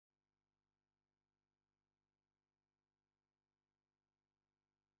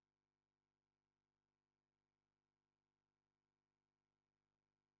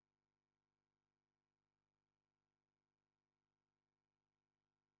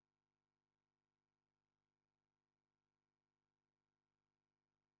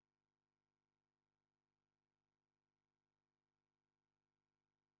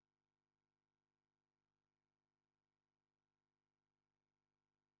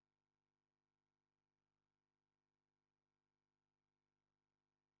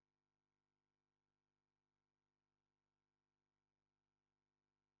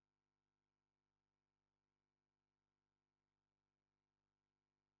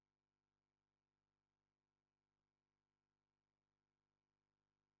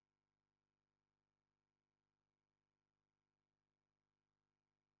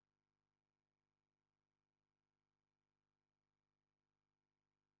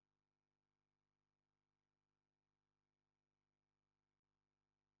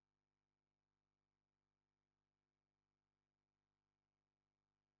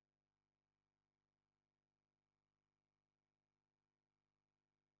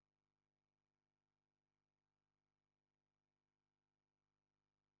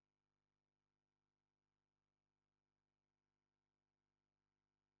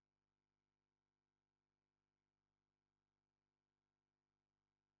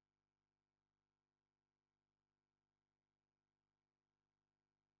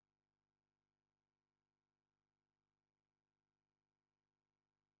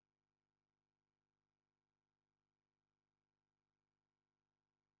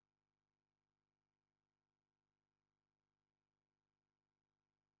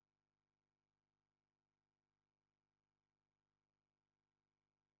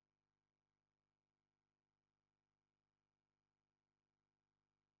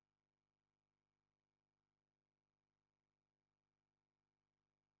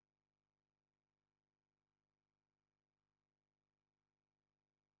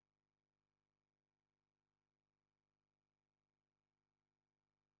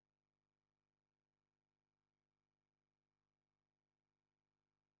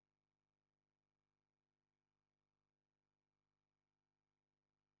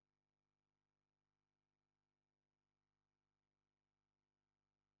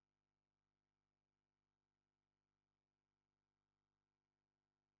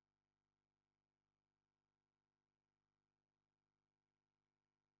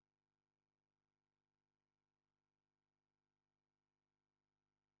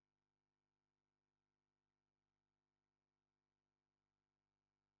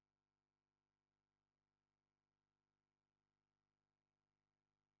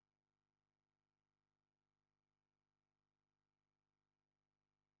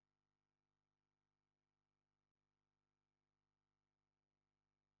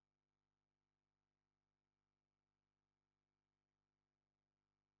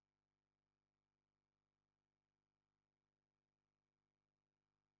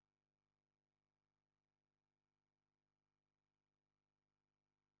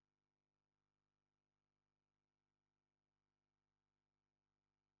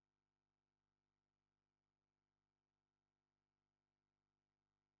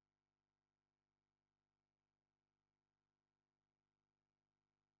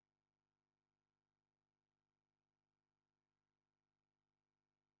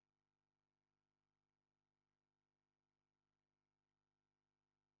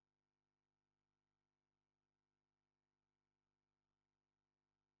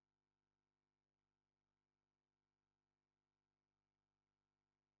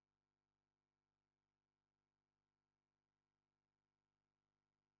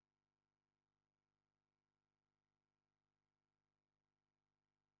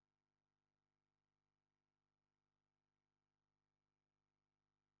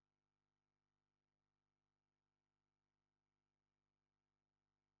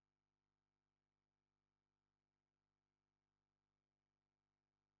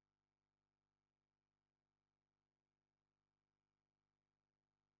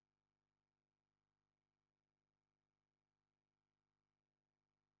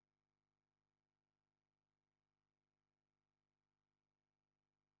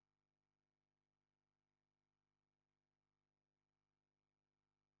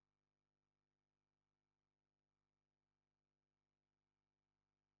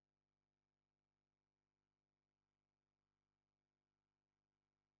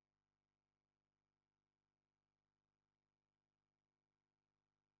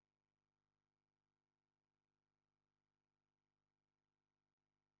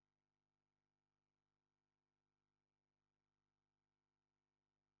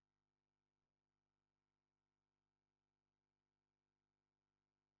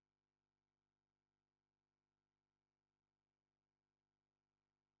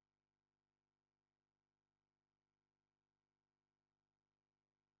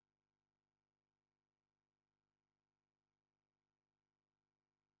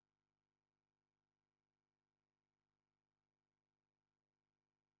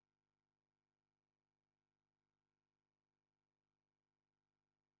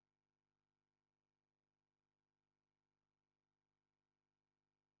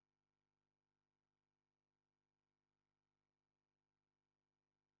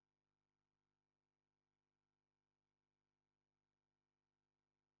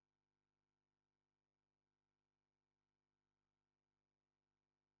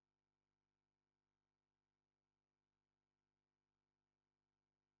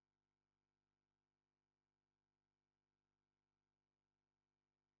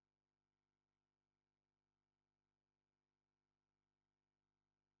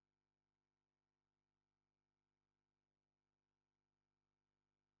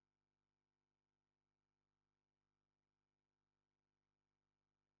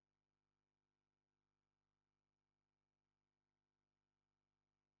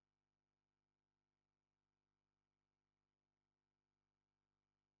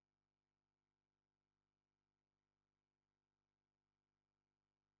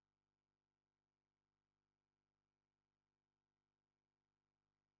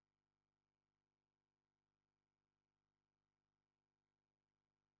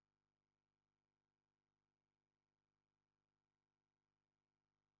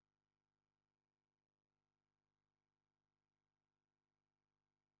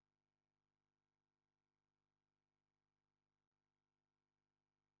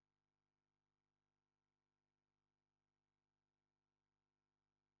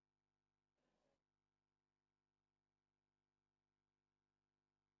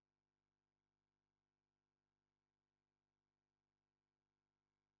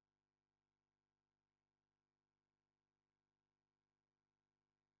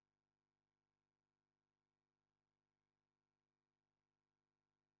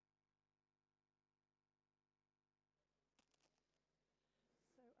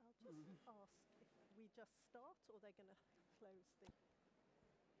just ask if we just start or they're going to close the...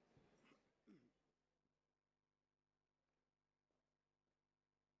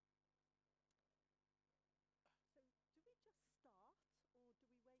 So do we just start or do we wait for the lights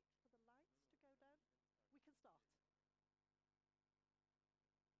to go down? We can start. Oh yeah, that's very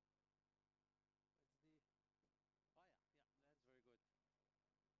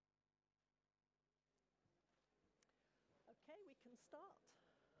good. Okay, we can start.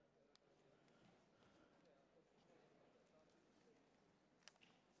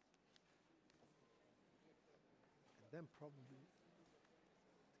 And then probably...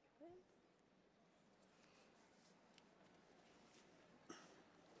 Okay.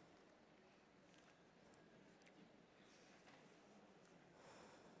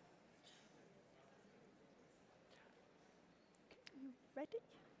 You ready?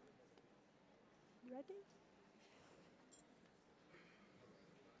 Ready?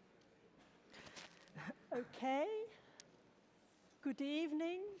 Okay. Good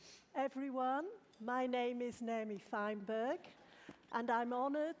evening, everyone. My name is Naomi Fineberg, and I'm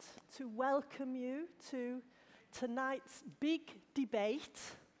honoured to welcome you to tonight's big debate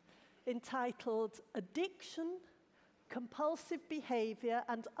entitled Addiction, Compulsive Behaviour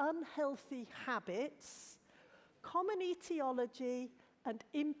and Unhealthy Habits, Common Etiology and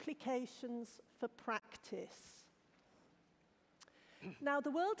Implications for Practice. Now, the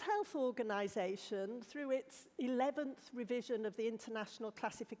World Health Organization, through its 11th revision of the International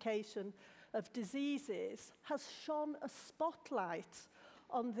Classification of Diseases, has shone a spotlight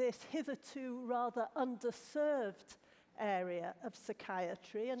on this hitherto rather underserved area of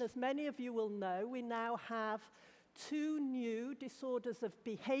psychiatry. And as many of you will know, we now have 2 new disorders of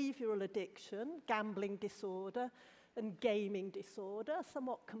behavioral addiction, gambling disorder and gaming disorder,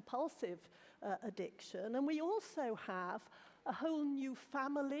 somewhat compulsive addiction. And we also have a whole new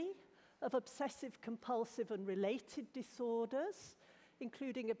family of obsessive-compulsive and related disorders,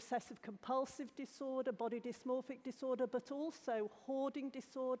 including obsessive-compulsive disorder, body dysmorphic disorder, but also hoarding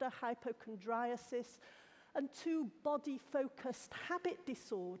disorder, hypochondriasis, and 2 body-focused habit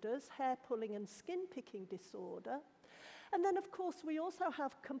disorders, hair-pulling and skin-picking disorder. And then, of course, we also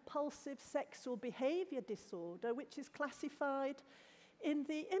have compulsive sexual behavior disorder, which is classified in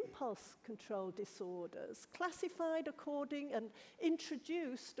the impulse control disorders, classified according and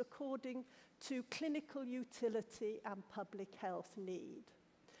introduced according to clinical utility and public health need.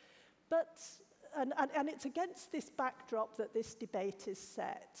 But, and it's against this backdrop that this debate is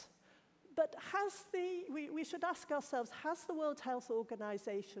set. But we should ask ourselves, has the World Health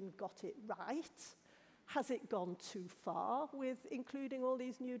Organization got it right? Has it gone too far with including all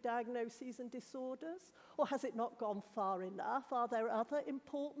these new diagnoses and disorders? Or has it not gone far enough? Are there other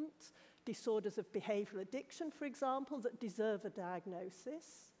important disorders of behavioral addiction, for example, that deserve a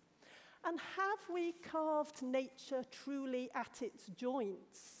diagnosis? And have we carved nature truly at its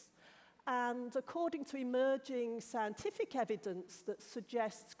joints? And according to emerging scientific evidence that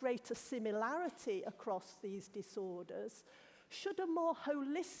suggests greater similarity across these disorders, should a more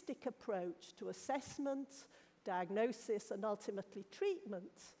holistic approach to assessment, diagnosis, and ultimately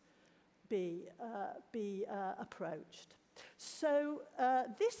treatment be approached? So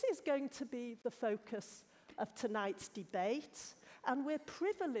this is going to be the focus of tonight's debate, and we're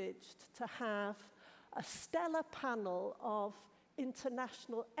privileged to have a stellar panel of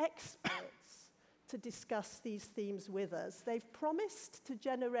international experts to discuss these themes with us. They've promised to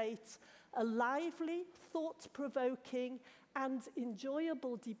generate a lively, thought-provoking, and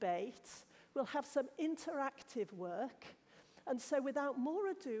enjoyable debate. We'll have some interactive work. And so without more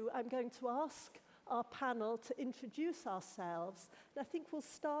ado, I'm going to ask our panel to introduce ourselves. And I think we'll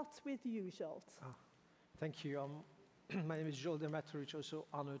start with you, Zsolt. Thank you. My name is Zsolt Demetrovics, also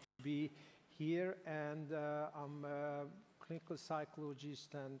honored to be here. And I'm a clinical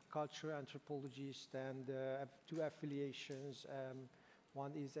psychologist and cultural anthropologist, and have 2 affiliations.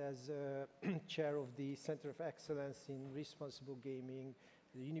 One is as chair of the Center of Excellence in Responsible Gaming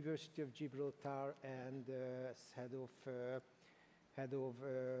at the University of Gibraltar, and as head of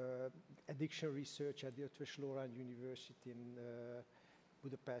addiction research at the Eötvös Loránd University in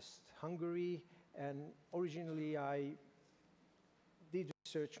Budapest, Hungary. And originally I did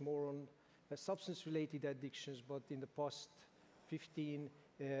research more on substance-related addictions, but in the past 15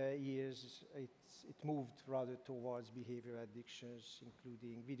 years, it moved rather towards behavioral addictions,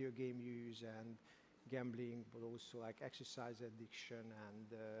 including video game use and gambling, but also like exercise addiction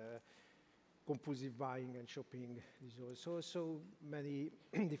and compulsive buying and shopping disorders. So many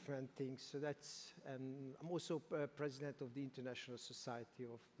different things. So that's, and I'm also president of the International Society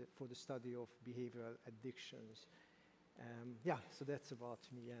for the Study of Behavioral Addictions. Yeah, so that's about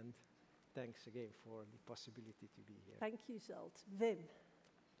me, and thanks again for the possibility to be here. Thank you, Zsolt. Wim.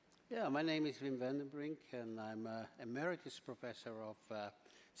 Yeah, my name is Wim van den Brink, and I'm Emeritus Professor of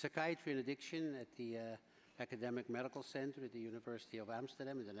Psychiatry and Addiction at the Academic Medical Center at the University of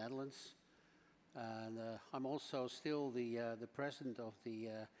Amsterdam in the Netherlands. And I'm also still the president of the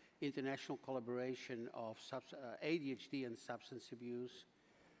International Collaboration of ADHD and Substance Abuse.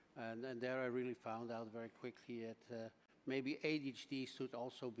 And there I really found out very quickly that maybe ADHD should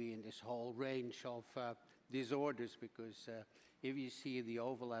also be in this whole range of disorders, because if you see the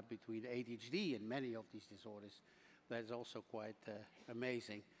overlap between ADHD and many of these disorders, that's also quite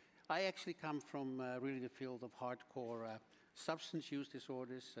amazing. I actually come from really the field of hardcore substance use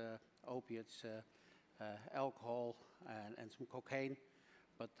disorders, opiates, alcohol, and some cocaine.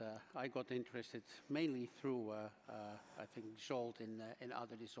 But I got interested mainly through, I think, Zsolt in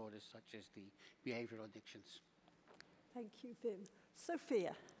other disorders such as the behavioral addictions. Thank you, Wim.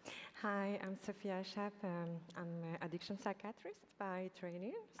 Sophia. Hi, I'm Sophia Achab. I'm an addiction psychiatrist by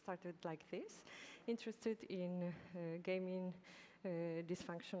training. Started like this, interested in gaming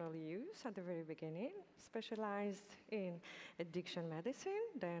dysfunctional use at the very beginning, specialized in addiction medicine,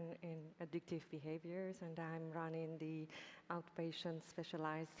 then in addictive behaviors, and I'm running the outpatient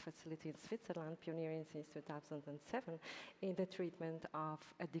specialized facility in Switzerland, pioneering since 2007 in the treatment of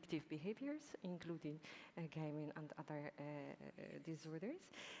addictive behaviors, including gaming and other disorders.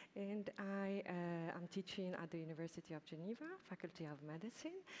 And I am teaching at the University of Geneva, Faculty of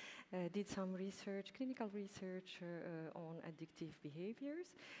Medicine, did some research, clinical research on addictive behaviors,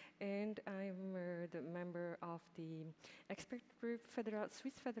 and I'm the member of the expert group,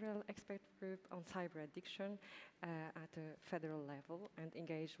 Swiss Federal Expert Group on Cyber Addiction at a federal level, and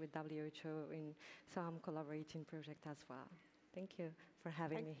engaged with WHO in some collaborating projects as well. Thank you for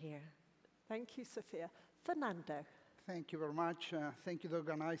having me here. Thank you, Sophia. Fernando. Thank you very much. Thank you, the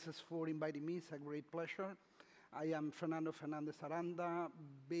organizers, for inviting me. It's a great pleasure. I am FernandoFernández-Aranda,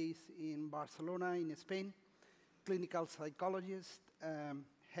 based in Barcelona, in Spain, clinical psychologist,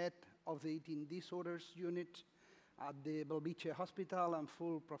 head of the eating disorders unit at the Belviche Hospital, and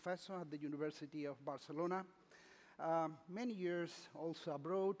full professor at the University of Barcelona. Many years also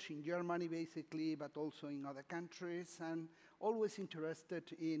abroad, in Germany basically, but also in other countries, and always interested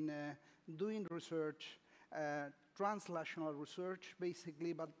in doing research, translational research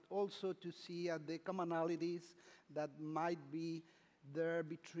basically, but also to see the commonalities that might be there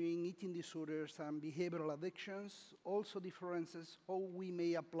between eating disorders and behavioral addictions, also differences, how we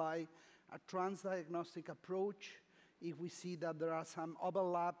may apply a transdiagnostic approach if we see that there are some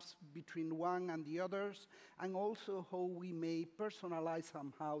overlaps between one and the others, and also how we may personalize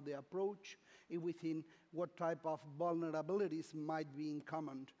somehow the approach within what type of vulnerabilities might be in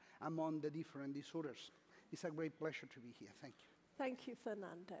common among the different disorders. It's a great pleasure to be here. Thank you. Thank you,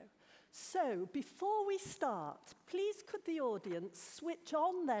 Fernando. So, before we start, please could the audience switch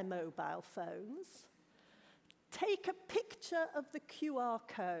on their mobile phones, take a picture of the QR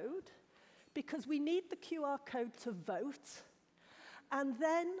code, because we need the QR code to vote, and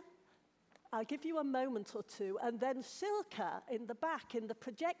then I'll give you a moment or two, and then Silke in the back in the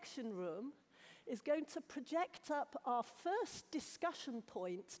projection room is going to project up our first discussion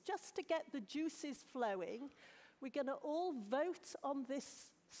point just to get the juices flowing. We're going to all vote on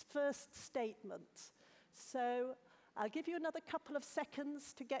this first statement. So I'll give you another couple of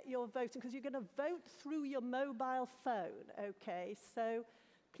seconds to get your voting, because you're going to vote through your mobile phone, okay? So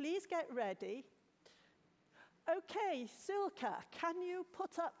please get ready. Okay, Silke, can you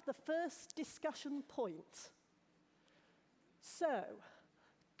put up the first discussion point? So,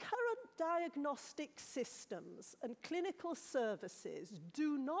 current diagnostic systems and clinical services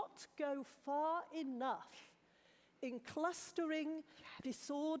do not go far enough in clustering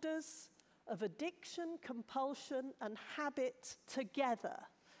disorders of addiction, compulsion, and habit together.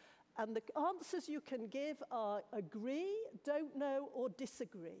 And the answers you can give are agree, don't know, or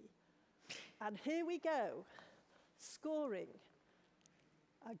disagree. And here we go. Scoring.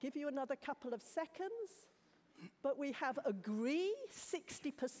 I'll give you another couple of seconds. But we have agree,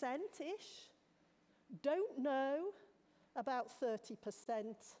 60%-ish, don't know, about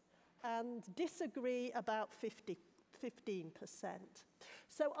 30%, and disagree, about 15%.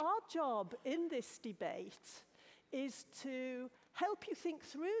 So our job in this debate is to help you think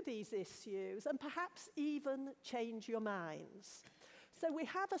through these issues and perhaps even change your minds. So we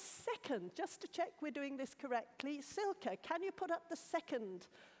have a second, just to check we're doing this correctly. Silke, can you put up the second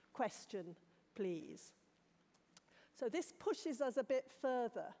question, please? So this pushes us a bit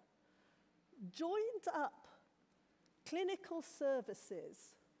further. Joined up clinical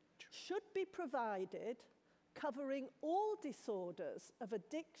services should be provided covering all disorders of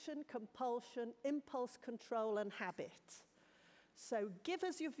addiction, compulsion, impulse control, and habit. So give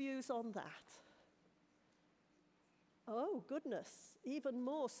us your views on that. Oh, goodness, even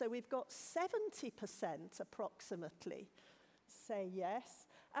more. So we've got 70% approximately say yes,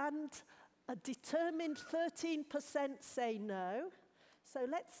 and a determined 13% say no. So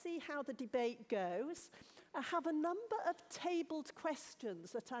let's see how the debate goes. I have a number of tabled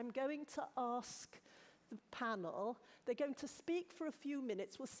questions that I'm going to ask the panel. They're going to speak for a few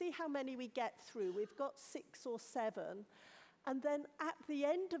minutes. We'll see how many we get through. We've got 6 or 7. And then at the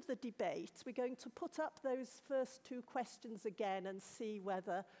end of the debate, we're going to put up those first 2 questions again and see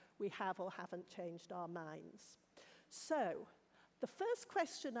whether we have or haven't changed our minds. So, the first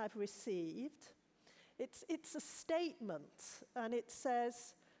question I've received, it's a statement, and it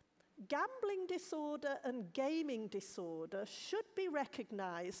says, gambling disorder and gaming disorder should be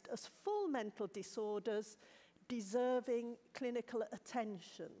recognized as full mental disorders deserving clinical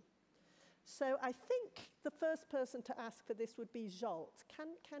attention. So I think the first person to ask for this would be Zsolt.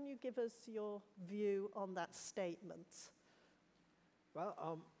 Can you give us your view on that statement?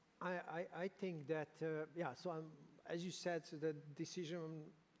 Well, I think that, yeah, so as you said, so the decision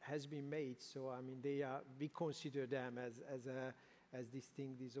has been made. So, I mean, we consider them as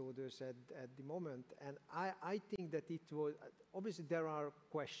distinct disorders at the moment. And I think that it was, obviously there are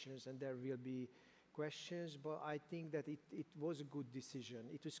questions and there will be questions, but I think that it was a good decision.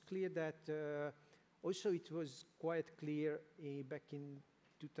 It was clear that, also it was quite clear back in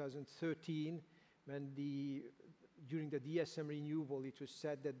 2013 when during the DSM renewal, it was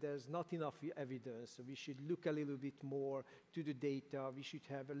said that there's not enough evidence. So we should look a little bit more to the data. We should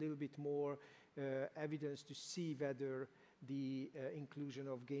have a little bit more evidence to see whether the inclusion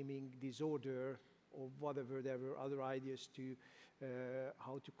of gaming disorder or whatever, there were other ideas to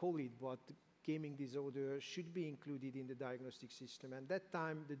how to call it, but gaming disorder should be included in the diagnostic system. And that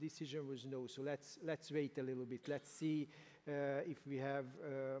time, the decision was no. So let's wait a little bit. Let's see if we have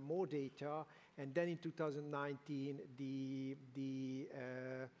more data. And then in 2019,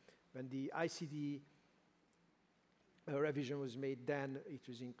 when the ICD revision was made, then it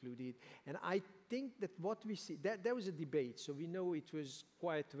was included. And I think that what we see, there was a debate. So we know it was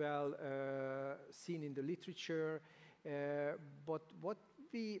quite well seen in the literature. But what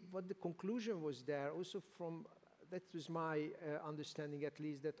the conclusion was there, also from, that was my understanding at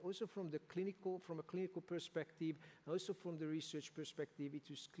least, that also from a clinical perspective, and also from the research perspective, it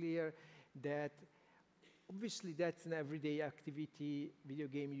was clear that obviously that's an everyday activity, video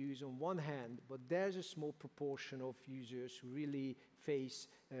game use on one hand, but there's a small proportion of users who really face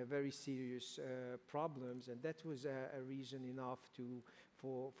very serious problems, and that was a reason enough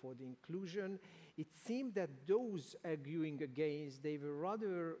for the inclusion. It seemed that those arguing against, they were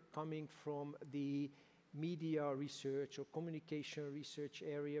rather coming from the media research or communication research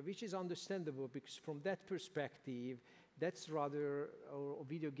area, which is understandable because from that perspective, that's rather, or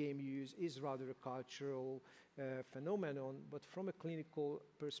video game use is rather a cultural phenomenon, but from a clinical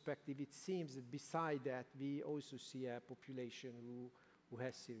perspective, it seems that beside that, we also see a population who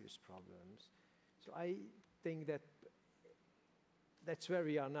has serious problems. So I think that that's where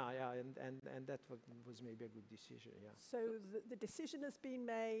we are now, yeah, and that was maybe a good decision, yeah. So the decision has been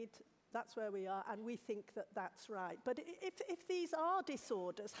made, that's where we are, and we think that that's right. But if these are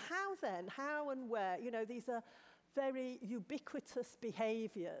disorders, how then, how and where? You know, these are very ubiquitous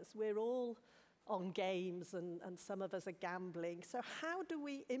behaviours. We're all on games and some of us are gambling. So how do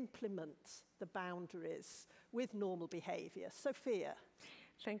we implement the boundaries with normal behaviour? Sophia.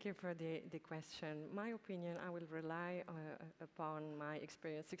 Thank you for the question. My opinion, I will rely upon my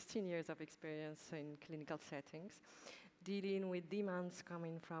experience, 16 years of experience in clinical settings, dealing with demands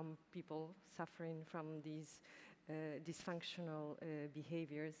coming from people suffering from these dysfunctional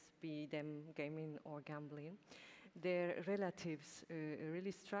behaviors, be them gaming or gambling. Their relatives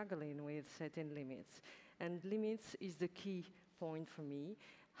really struggling with setting limits. And limits is the key point for me,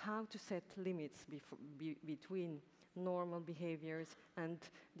 how to set limits between normal behaviors and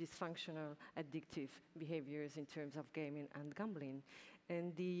dysfunctional addictive behaviors in terms of gaming and gambling.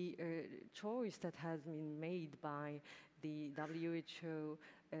 And the choice that has been made by the WHO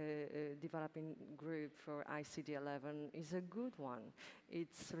developing group for ICD-11 is a good one.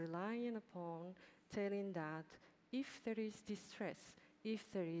 It's relying upon telling that if there is distress,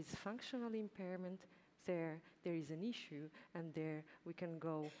 if there is functional impairment, there is an issue, and there we can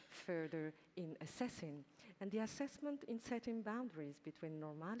go further in assessing And the assessment in setting boundaries between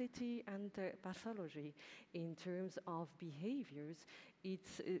normality and pathology in terms of behaviors, it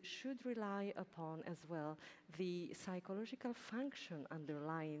should rely upon as well the psychological function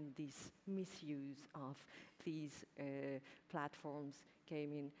underlying this misuse of these platforms,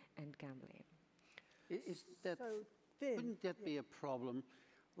 gaming and gambling. Wouldn't that be a problem?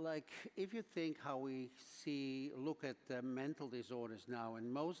 Like, if you think how we look at mental disorders now,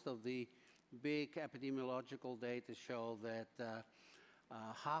 and most of the big epidemiological data show that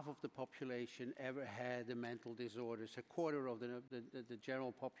half of the population ever had a mental disorder, so a quarter of the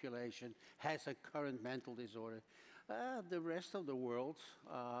general population has a current mental disorder. The rest of the world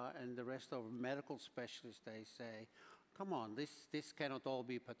and the rest of medical specialists, they say, come on, this cannot all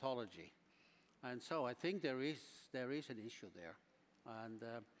be pathology. And so I think there is an issue there. And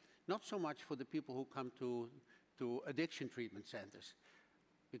not so much for the people who come to addiction treatment centers,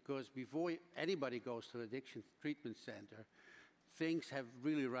 because before anybody goes to an addiction treatment center, things have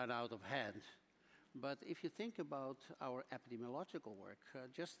really run out of hand. But if you think about our epidemiological work,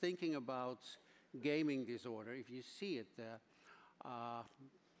 just thinking about gaming disorder, if you see it,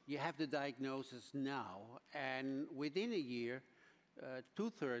 you have the diagnosis now, and within a year,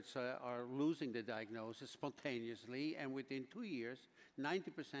 2/3 are losing the diagnosis spontaneously, and within 2 years,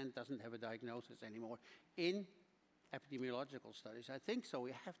 90% doesn't have a diagnosis anymore in epidemiological studies. I think so.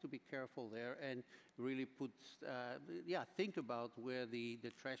 We have to be careful there and really think about where the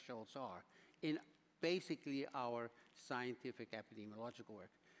thresholds are in basically our scientific epidemiological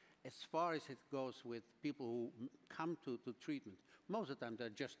work. As far as it goes with people who come to treatment, most of the time they're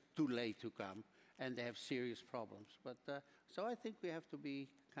just too late to come and they have serious problems. But so I think we have to be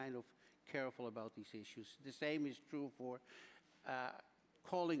kind of careful about these issues. The same is true for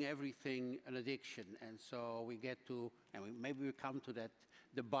calling everything an addiction, and so we get to, and maybe we come to that,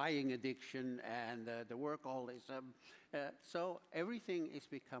 the buying addiction and the workaholism. So everything is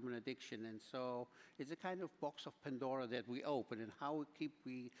become an addiction, and so it's a kind of box of Pandora that we open, and how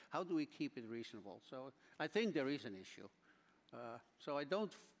do we keep it reasonable? So I think there is an issue. So I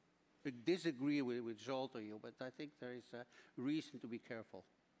don't disagree with Zsolt or you, but I think there is a reason to be careful.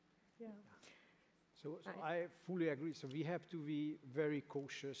 Yeah. So I fully agree. So we have to be very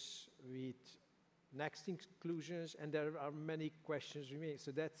cautious with next inclusions, and there are many questions remaining.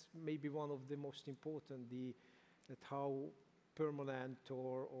 So that's maybe one of the most important, that how permanent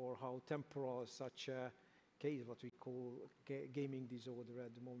or how temporal such a case, what we call gaming disorder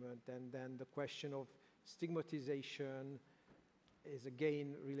at the moment, and then the question of stigmatization is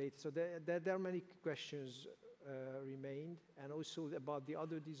again related. So there are many questions remained, and also about the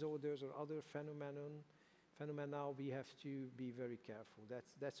other disorders or other phenomena, we have to be very careful.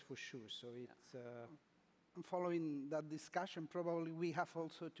 That's for sure. So it's. Following that discussion, probably we have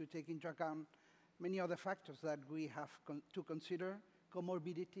also to take into account many other factors that we have to consider,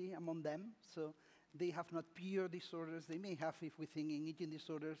 comorbidity among them. So they have not pure disorders. They may have, if we think in eating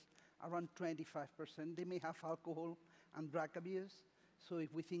disorders, around 25%. They may have alcohol and drug abuse. So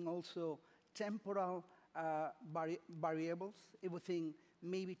if we think also temporal variables, if we think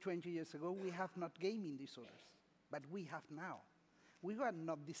maybe 20 years ago, we have not gaming disorders, but we have now. We were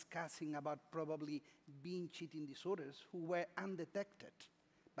not discussing about probably binge eating disorders who were undetected,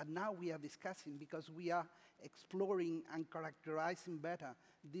 but now we are discussing because we are exploring and characterizing better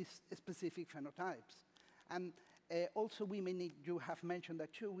these specific phenotypes. And also we may need, you have mentioned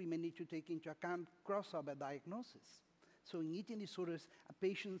that too, we may need to take into account crossover diagnosis. So in eating disorders, a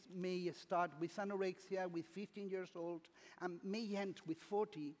patient may start with anorexia with 15 years old and may end with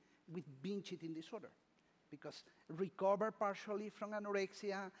 40 with binge eating disorder, because recover partially from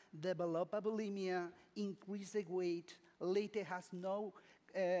anorexia, develop a bulimia, increase the weight, later has no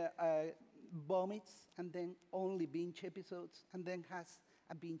vomits, and then only binge episodes, and then has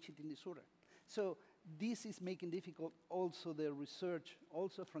a binge eating disorder. So this is making difficult also the research,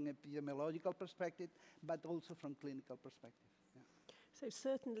 also from epidemiological perspective, but also from clinical perspective. Yeah. So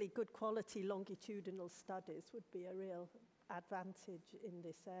certainly good quality longitudinal studies would be a real advantage in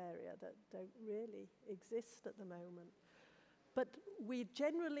this area that don't really exist at the moment. But we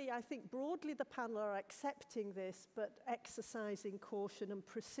generally, I think broadly the panel are accepting this, but exercising caution and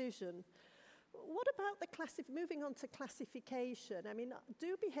precision. What about the moving on to classification? I mean,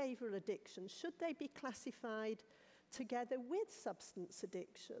 do behavioural addictions, should they be classified together with substance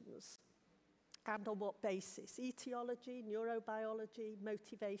addictions? And on what basis? Etiology, neurobiology,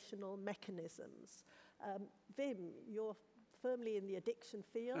 motivational mechanisms? Wim, you're firmly in the addiction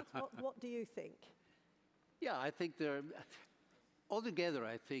field. What do you think? Yeah, I think altogether,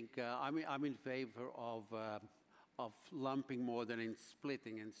 I think I'm in favor of lumping more than in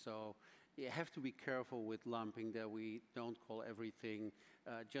splitting, and so you have to be careful with lumping that we don't call everything,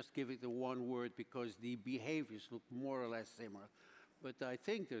 just give it the one word because the behaviors look more or less similar. But I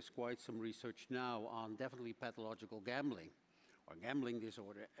think there's quite some research now on definitely pathological gambling or gambling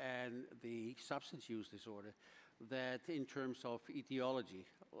disorder and the substance use disorder that in terms of etiology,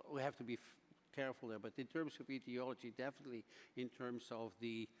 we have to be careful there, but in terms of etiology, definitely in terms of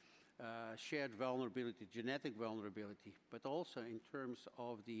the shared vulnerability, genetic vulnerability, but also in terms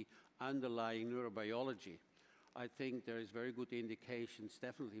of the underlying neurobiology. I think there is very good indications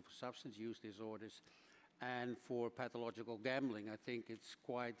definitely for substance use disorders and for pathological gambling. I think it's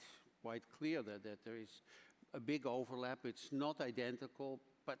quite clear that there is a big overlap. It's not identical,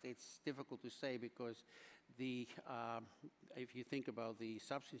 but it's difficult to say because if you think about the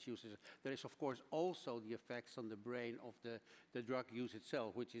substance users, there is of course also the effects on the brain of the drug use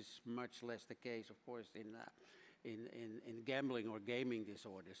itself, which is much less the case, of course, in gambling or gaming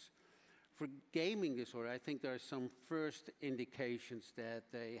disorders. For gaming disorder, I think there are some first indications that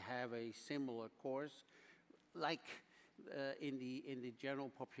they have a similar course. Like in the general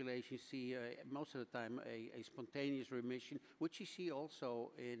population, you see most of the time a spontaneous remission, which you see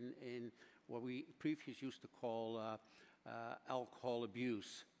also in what we previously used to call alcohol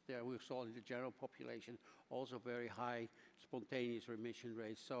abuse. There we saw in the general population also very high spontaneous remission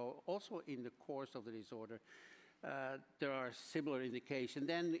rates. So also in the course of the disorder, there are similar indications.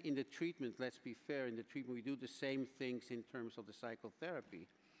 Then in the treatment, let's be fair, in the treatment we do the same things in terms of the psychotherapy.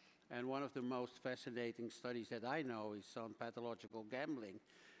 And one of the most fascinating studies that I know is on pathological gambling.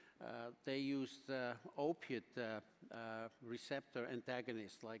 They used opiate receptor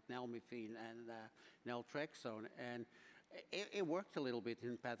antagonists like nalmefene and naltrexone, and it worked a little bit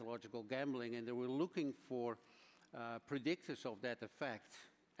in pathological gambling, and they were looking for predictors of that effect.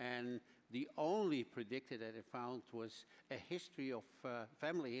 And the only predictor that they found was a history of,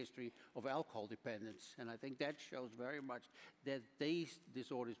 family history of alcohol dependence. And I think that shows very much that these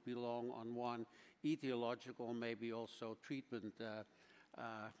disorders belong on one etiological, maybe also treatment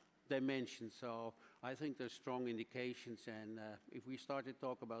dimension. So I think there's strong indications, and if we start to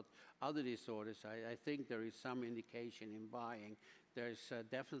talk about other disorders, I think there is some indication in buying. There's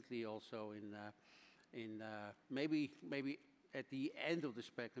definitely also in maybe at the end of the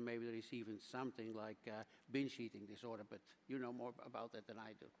spectrum, maybe there is even something like binge eating disorder, but you know more about that than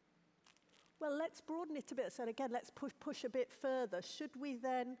I do. Well, let's broaden it a bit. So again, let's push a bit further. Should we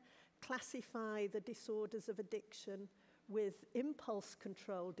then classify the disorders of addiction with impulse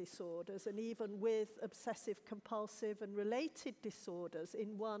control disorders and even with obsessive compulsive and related disorders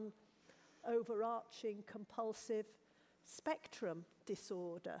in one overarching compulsive spectrum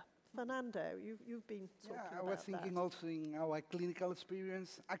disorder? Fernando, you've been talking about that. I was thinking also in our clinical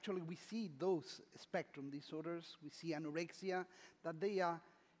experience, actually we see those spectrum disorders, we see anorexia, that they are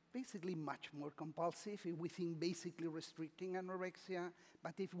basically much more compulsive. We think basically restricting anorexia,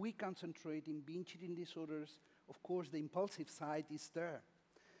 but if we concentrate in binge eating disorders, of course the impulsive side is there.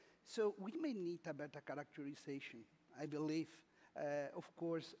 So we may need a better characterization, I believe, of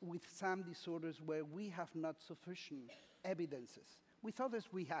course, with some disorders where we have not sufficient evidences. With others,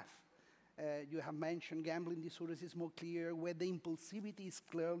 we have. You have mentioned gambling disorders is more clear, where the impulsivity is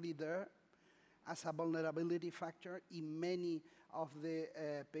clearly there as a vulnerability factor in many of the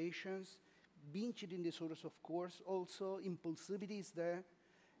patients. Binge eating disorders, of course, also impulsivity is there,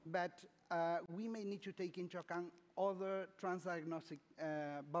 but we may need to take into account other transdiagnostic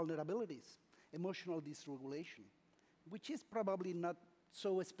vulnerabilities, emotional dysregulation, which is probably not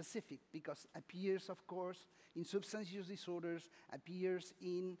so specific because appears, of course, in substance use disorders, appears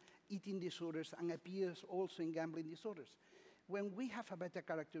in eating disorders, and appears also in gambling disorders. When we have a better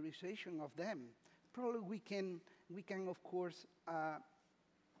characterization of them, probably we can of course,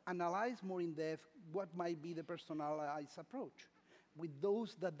 analyze more in depth what might be the personalized approach. With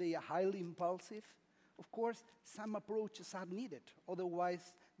those that they are highly impulsive, of course, some approaches are needed.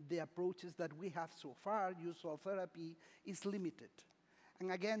 Otherwise, the approaches that we have so far, usual therapy, is limited.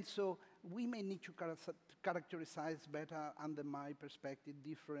 And again, so we may need to characterize better, under my perspective,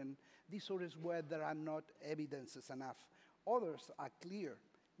 different disorders where there are not evidences enough. Others are clear.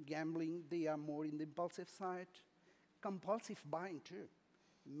 Gambling, they are more in the impulsive side. Compulsive buying, too.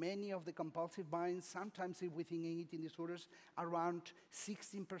 Many of the compulsive buying, sometimes within eating disorders, around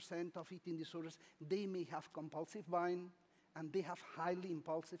 16% of eating disorders, they may have compulsive buying, and they have highly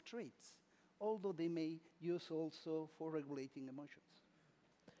impulsive traits, although they may use also for regulating emotions.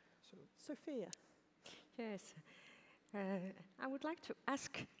 Sophia. Yes. I would like to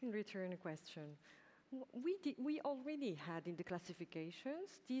ask in return a question. We already had in the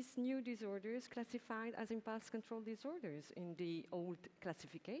classifications these new disorders classified as impulse control disorders in the old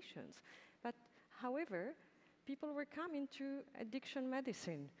classifications. However, people were coming to addiction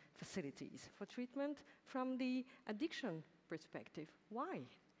medicine facilities for treatment from the addiction perspective. Why?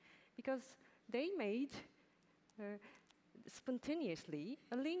 Because they made spontaneously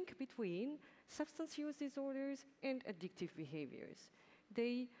a link between substance use disorders and addictive behaviors.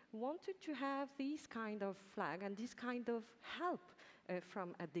 They wanted to have this kind of flag and this kind of help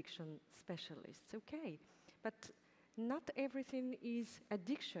from addiction specialists, okay? But not everything is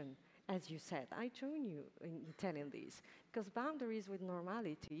addiction, as you said. I join you in telling this, because boundaries with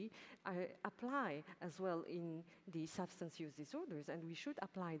normality apply as well in the substance use disorders, and we should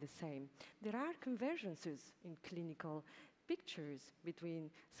apply the same. There are convergences in clinical pictures between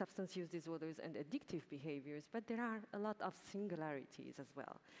substance use disorders and addictive behaviors, but there are a lot of singularities as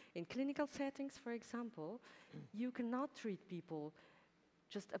well. In clinical settings, for example, you cannot treat people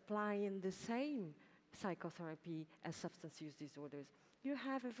just applying the same psychotherapy as substance use disorders. You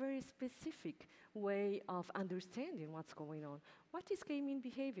have a very specific way of understanding what's going on. What is gaming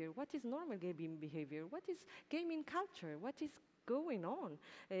behavior? What is normal gaming behavior? What is gaming culture? What is going on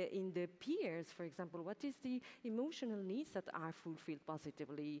in the peers, for example? What is the emotional needs that are fulfilled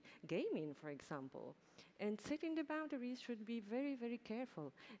positively gaming, for example? And setting the boundaries should be very, very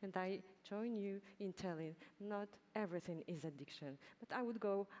careful. And I join you in telling not everything is addiction. But I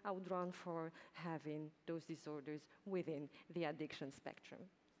would run for having those disorders within the addiction spectrum.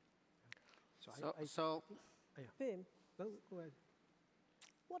 Wim, No, go ahead.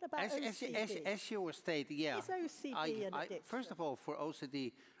 what about OCD? As you were stating, yeah. Is OCD an addiction? First of all, for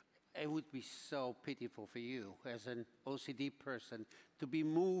OCD, it would be so pitiful for you as an OCD person to be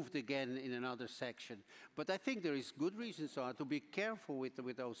moved again in another section. But I think there is good reasons to be careful with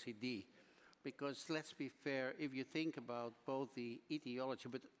OCD, because let's be fair, if you think about both the etiology,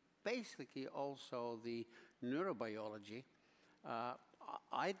 but basically also the neurobiology,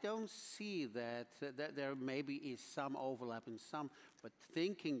 I don't see that there maybe is some overlap in some, but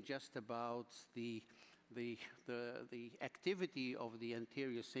thinking just about the activity of the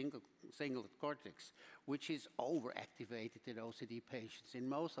anterior cingulate cortex, which is overactivated in OCD patients. In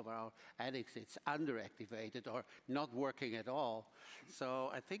most of our addicts, it's underactivated or not working at all. So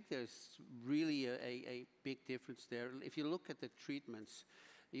I think there's really a big difference there. If you look at the treatments,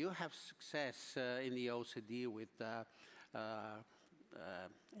 you have success in the OCD with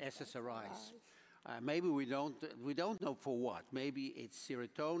SSRIs. Maybe we don't know for what. Maybe it's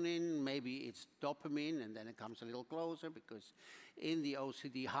serotonin, maybe it's dopamine, and then it comes a little closer, because in the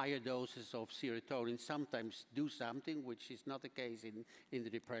OCD, higher doses of serotonin sometimes do something, which is not the case in the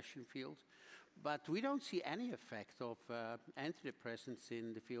depression field. But we don't see any effect of antidepressants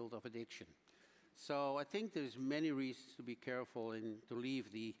in the field of addiction. So I think there's many reasons to be careful and to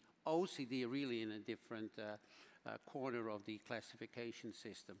leave the OCD really in a different corner of the classification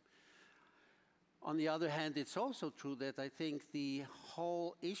system. On the other hand, it's also true that I think the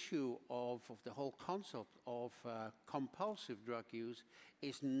whole issue of the whole concept of compulsive drug use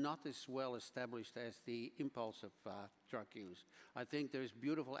is not as well established as the impulsive drug use. I think there's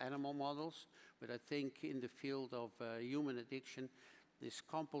beautiful animal models, but I think in the field of human addiction, this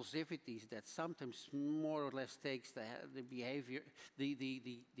compulsivity that sometimes more or less takes the behavior,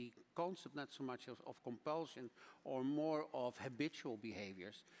 the concept not so much of compulsion or more of habitual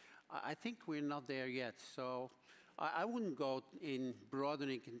behaviors. I think we're not there yet, so I wouldn't go in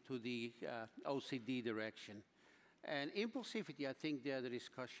broadening into the OCD direction. And impulsivity, I think there the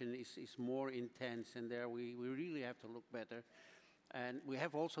discussion is more intense, and there we really have to look better. And we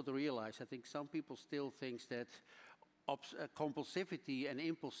have also to realize, I think some people still think that compulsivity and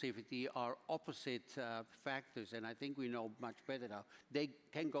impulsivity are opposite factors, and I think we know much better now. They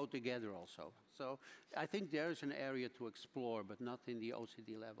can go together also. So I think there's an area to explore, but not in the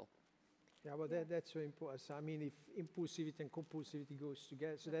OCD level. Yeah, well, that's so important. So, I mean, if impulsivity and compulsivity goes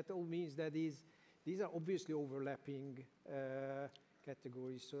together, so that all means that these are obviously overlapping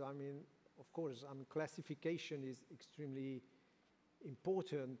categories. So, I mean, of course, classification is extremely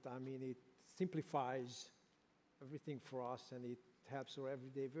important. I mean, it simplifies everything for us, and it helps our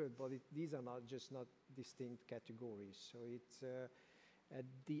everyday work, but these are not distinct categories. So it's at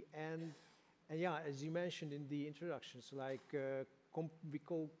the end, and yeah, as you mentioned in the introduction, so like we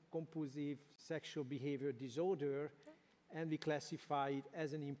call compulsive sexual behavior disorder, and we classify it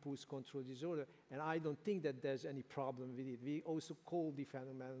as an impulse control disorder, and I don't think that there's any problem with it. We also call the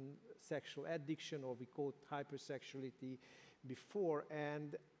phenomenon sexual addiction, or we called hypersexuality before,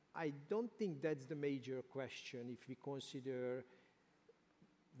 and I don't think that's the major question. If we consider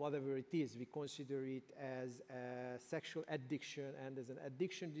whatever it is, we consider it as a sexual addiction and as an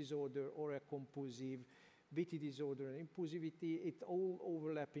addiction disorder or a compulsive witty disorder and impulsivity. It's all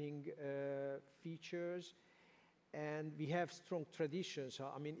overlapping features. And we have strong traditions.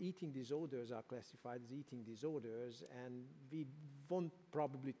 I mean, eating disorders are classified as eating disorders, and we won't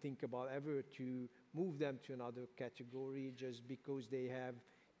probably think about ever to move them to another category just because they have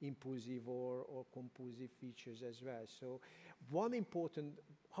impulsive or compulsive features as well. So one important,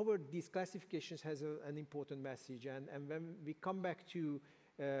 however, these classifications has an important message. And when we come back to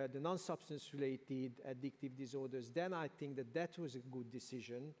the non-substance related addictive disorders, then I think that was a good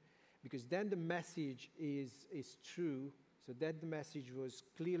decision, because then the message is true. So that the message was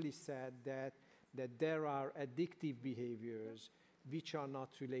clearly said that there are addictive behaviors which are not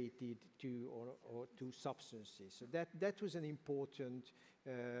related to or to substances. So that was an important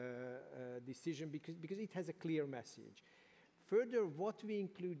decision because it has a clear message. Further, what we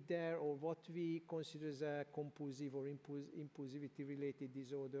include there or what we consider as a compulsive or impulsivity related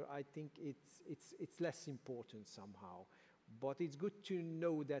disorder, I think it's less important somehow. But it's good to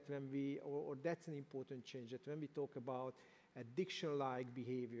know that when we, or that's an important change, that when we talk about addiction-like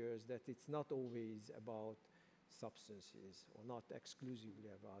behaviors, that it's not always about substances or not exclusively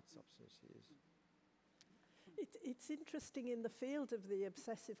about substances. It's interesting in the field of the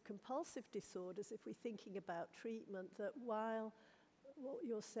obsessive-compulsive disorders, if we're thinking about treatment, that while what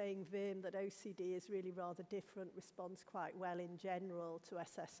you're saying, Vim, that OCD is really rather different, responds quite well in general to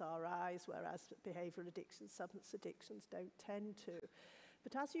SSRIs, whereas behavioural addictions, substance addictions don't tend to.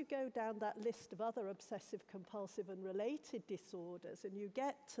 But as you go down that list of other obsessive-compulsive and related disorders, and you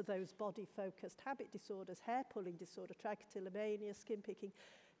get to those body-focused habit disorders, hair-pulling disorder, trichotillomania, skin picking,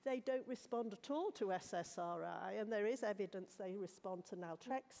 they don't respond at all to SSRI, and there is evidence they respond to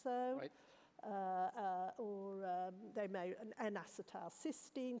naltrexone. Right. They may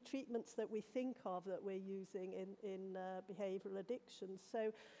N-acetylcysteine, treatments that we think of that we're using in behavioural addictions.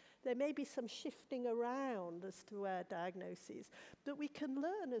 So there may be some shifting around as to where diagnoses, but we can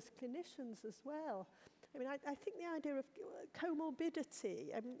learn as clinicians as well. I mean, I think the idea of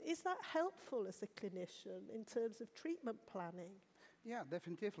comorbidity, is that helpful as a clinician in terms of treatment planning? Yeah,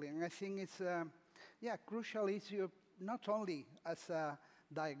 definitely. And I think it's crucial issue, not only as a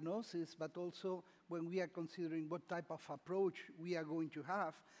diagnosis, but also when we are considering what type of approach we are going to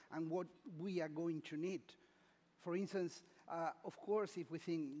have and what we are going to need. For instance, of course, if we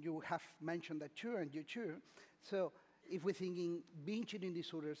think, you have mentioned that too, and you too, so if we think in binge eating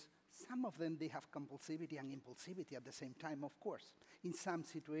disorders, some of them, they have compulsivity and impulsivity at the same time, of course, in some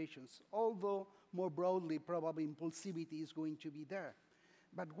situations, although more broadly, probably impulsivity is going to be there.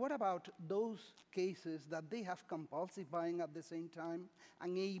 But what about those cases that they have compulsive buying at the same time,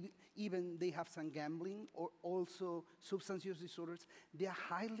 and even they have some gambling or also substance use disorders? They are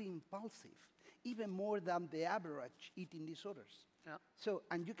highly impulsive, even more than the average eating disorders. Yeah. So,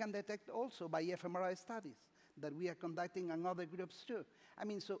 and you can detect also by fMRI studies that we are conducting in other groups too. I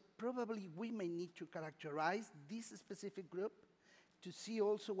mean, so probably we may need to characterize this specific group to see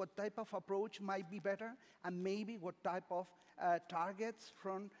also what type of approach might be better, and maybe what type of targets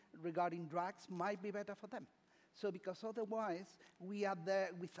regarding drugs might be better for them. So because otherwise, we are there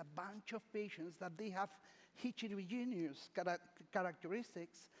with a bunch of patients that they have heterogeneous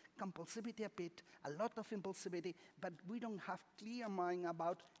characteristics, compulsivity a bit, a lot of impulsivity, but we don't have clear mind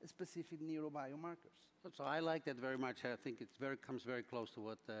about specific neurobiomarkers. So I like that very much. I think it comes very close to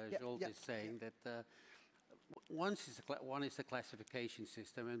what Zsolt is saying, that one is the classification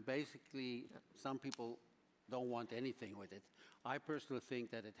system, and basically some people don't want anything with it. I personally think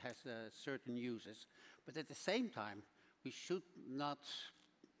that it has certain uses, but at the same time, we should not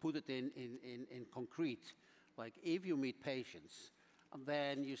put it in concrete. Like if you meet patients,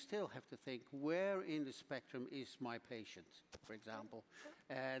 then you still have to think, where in the spectrum is my patient, for example?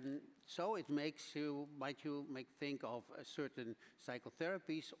 And so it might think of certain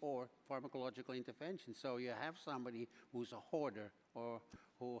psychotherapies or pharmacological interventions. So you have somebody who's a hoarder or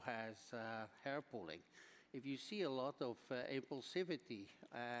who has hair pulling. If you see a lot of impulsivity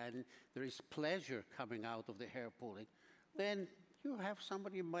and there is pleasure coming out of the hair pulling, then you have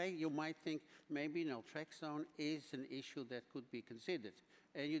somebody, you might think maybe naltrexone is an issue that could be considered.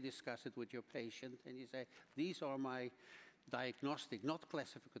 And you discuss it with your patient and you say, these are my diagnostic, not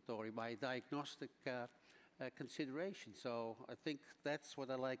classificatory, my diagnostic considerations. So I think that's what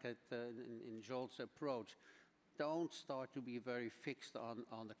I like in Zsolt's approach. Don't start to be very fixed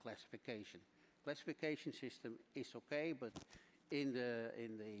on the classification. Classification system is okay, but in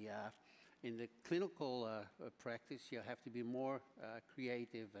the clinical practice, you have to be more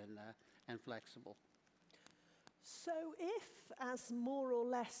creative and flexible. So if, as more or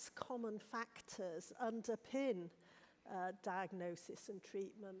less common factors underpin diagnosis and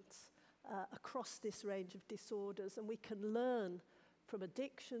treatment, across this range of disorders, and we can learn from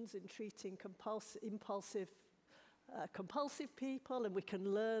addictions in treating compulsive people, and we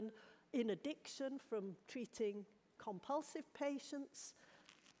can learn in addiction from treating compulsive patients.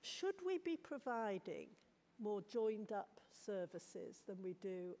 Should we be providing more joined up services than we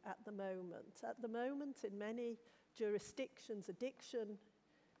do at the moment? At the moment, in many jurisdictions, addiction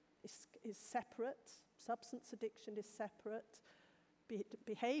is separate, substance addiction is separate,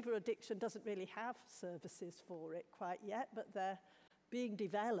 behaviour addiction doesn't really have services for it quite yet, but they're being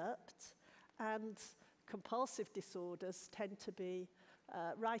developed, and compulsive disorders tend to be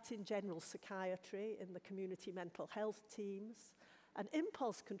right in general psychiatry, in the community mental health teams, and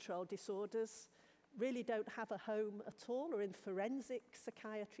impulse control disorders really don't have a home at all, or in forensic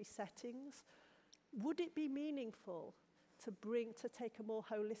psychiatry settings. Would it be meaningful to take a more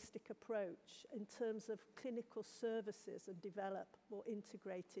holistic approach in terms of clinical services and develop more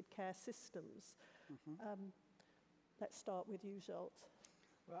integrated care systems? Let's start with you, Zsolt.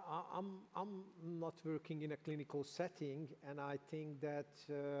 Well, I'm not working in a clinical setting, and I think that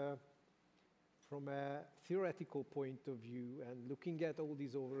from a theoretical point of view and looking at all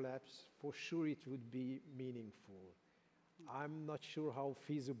these overlaps, for sure it would be meaningful. I'm not sure how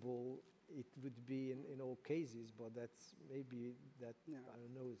feasible it would be in all cases, but that's maybe that, I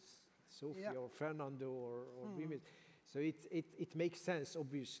don't know, it's Sophia or Fernando or Wimit. So it makes sense,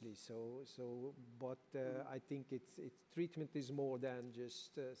 obviously. But I think treatment is more than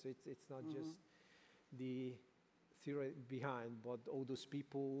just, so it's not just the theory behind, but all those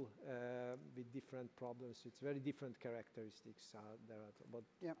people with different problems. It's very different characteristics there. But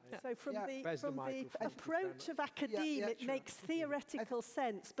so from the approach of academia, it makes theoretical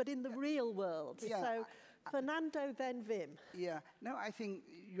sense, but in the real world. So Fernando, then Wim. Yeah, no, I think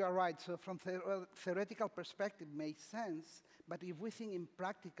you are right. So from theoretical perspective, it makes sense. But if we think in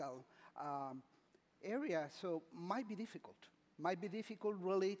practical area, so might be difficult. Might be difficult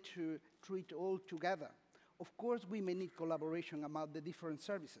really to treat all together. Of course, we may need collaboration among the different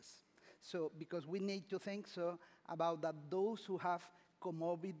services. So because we need to think about that those who have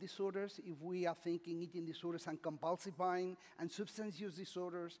comorbid disorders, if we are thinking eating disorders and compulsive buying and substance use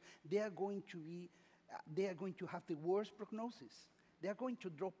disorders, they are going to have the worst prognosis. They are going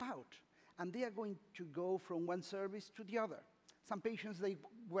to drop out, and they are going to go from one service to the other. Some patients, they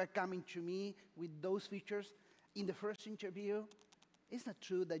were coming to me with those features. In the first interview, it's not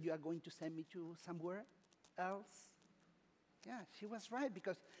true that you are going to send me to somewhere else. Yeah, she was right,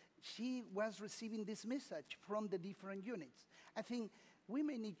 because she was receiving this message from the different units. I think we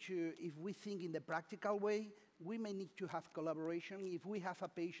may need to, if we think in the practical way, we may need to have collaboration. If we have a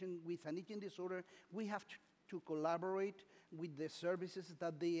patient with an eating disorder, we have to collaborate with the services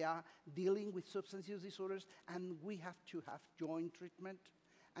that they are dealing with substance use disorders, and we have to have joint treatment.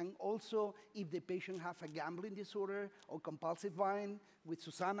 And also, if the patient has a gambling disorder or compulsive buying, with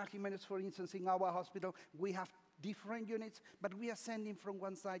Susana Jimenez, for instance, in our hospital, we have different units, but we are sending from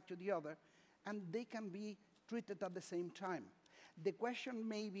one side to the other, and they can be treated at the same time. The question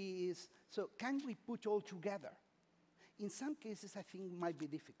maybe is, so can we put all together? In some cases, I think it might be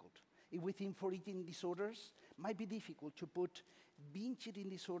difficult. If we think for eating disorders, it might be difficult to put binge eating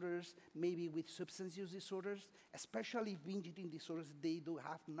disorders maybe with substance use disorders, especially if binge eating disorders, they do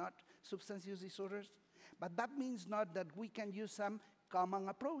have not substance use disorders. But that means not that we can use some common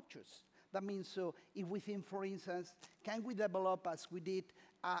approaches. That means, so if we think, for instance, can we develop, as we did,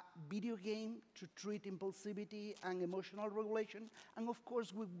 a video game to treat impulsivity and emotional regulation? And of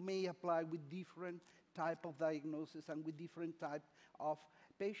course, we may apply with different type of diagnosis and with different type of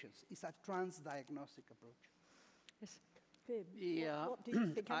patients. It's a trans-diagnostic approach. Yes. Wim, Yeah. what do you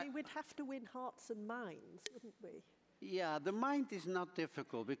think? I mean, we'd have to win hearts and minds, wouldn't we? Yeah, the mind is not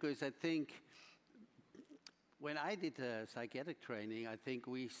difficult, because I think when I did psychiatric training, I think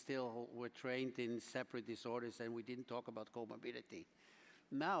we still were trained in separate disorders and we didn't talk about comorbidity.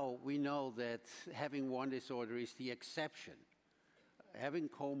 Now we know that having one disorder is the exception. Having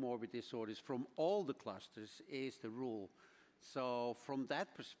comorbid disorders from all the clusters is the rule. So from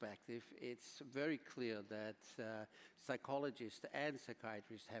that perspective, it's very clear that psychologists and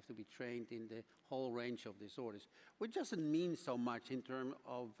psychiatrists have to be trained in the whole range of disorders, which doesn't mean so much in terms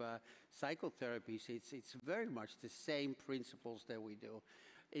of psychotherapies. It's very much the same principles that we do.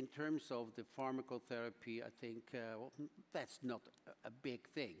 In terms of the pharmacotherapy, I think that's not a big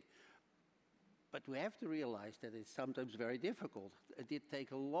thing. But we have to realize that it's sometimes very difficult. It did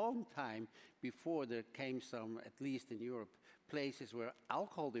take a long time before there came some, at least in Europe, places where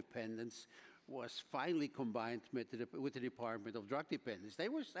alcohol dependence was finally combined with the Department of Drug Dependence. They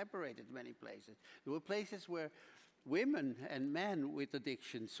were separated in many places. There were places where women and men with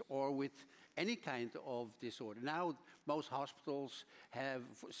addictions or with any kind of disorder. Now, most hospitals have,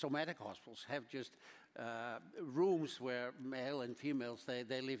 somatic hospitals, have just rooms where male and females,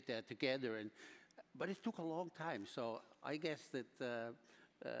 they live there together. But it took a long time. So I guess that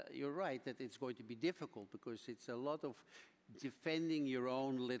you're right, that it's going to be difficult because it's a lot of defending your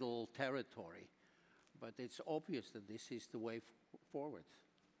own little territory. But it's obvious that this is the way forward.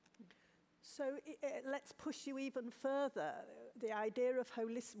 So let's push you even further. The idea of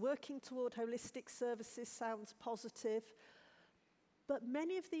working toward holistic services sounds positive, but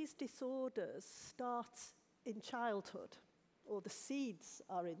many of these disorders start in childhood, or the seeds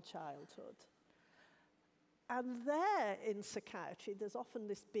are in childhood. And there, in psychiatry, there's often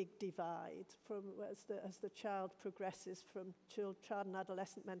this big divide from as the child progresses from child and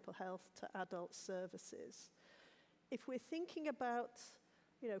adolescent mental health to adult services. If we're thinking about,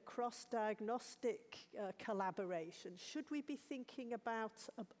 cross-diagnostic collaboration, should we be thinking about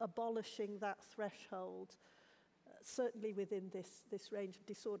abolishing that threshold, certainly within this range of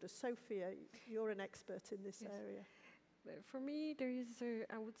disorders? Sophia, you're an expert in this area. For me, there is,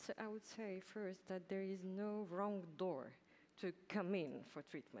 I would say first that there is no wrong door to come in for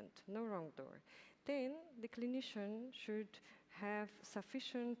treatment, no wrong door. Then the clinician should have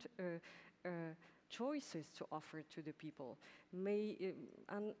sufficient choices to offer to the people,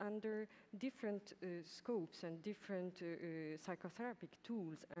 under different scopes and different psychotherapeutic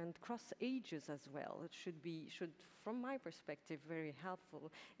tools and cross ages as well. It should, from my perspective, very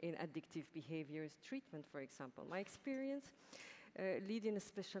helpful in addictive behaviors treatment, for example. My experience leading a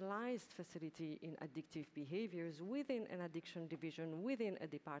specialized facility in addictive behaviors within an addiction division within a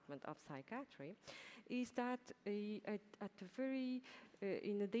department of psychiatry is that in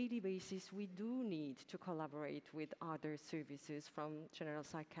a daily basis, we do need to collaborate with other services from general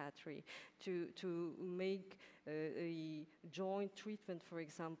psychiatry to make a joint treatment, for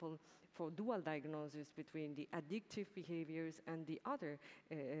example, for dual diagnosis between the addictive behaviors and the other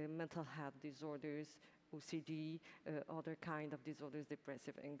mental health disorders, OCD, other kind of disorders,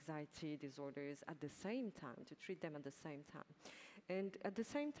 depressive anxiety disorders, at the same time, to treat them at the same time. And at the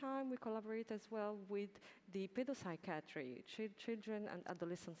same time, we collaborate as well with the pedopsychiatry, children and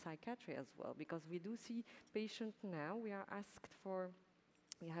adolescent psychiatry as well, because we do see patients now, we have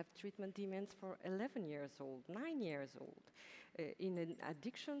treatment demands for 11 years old, 9 years old, in an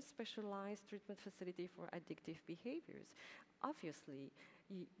addiction specialized treatment facility for addictive behaviors. Obviously,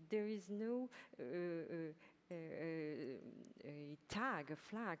 there is no a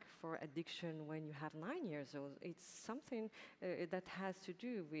flag for addiction when you have 9 years old. It's something that has to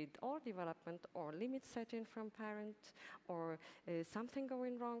do with or development or limit setting from parents or something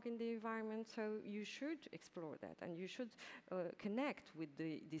going wrong in the environment. So you should explore that, and you should connect with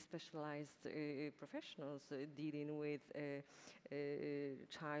the specialized professionals dealing with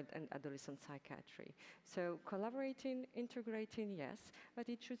child and adolescent psychiatry. So collaborating, integrating, yes, but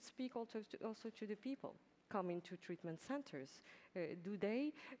it should speak also to the people coming to treatment centers. Do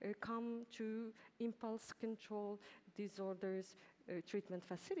they come to impulse control disorders treatment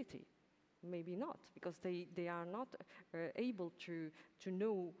facility? Maybe not, because they are not able to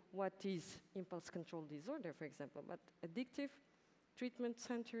know what is impulse control disorder, for example. But addictive treatment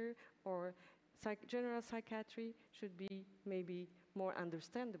center or general psychiatry should be maybe more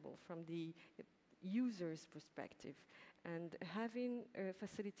understandable from the user's perspective. And having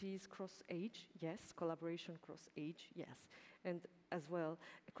facilities cross-age, yes. Collaboration cross-age, yes. And as well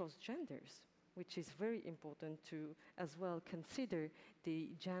across genders, which is very important to as well consider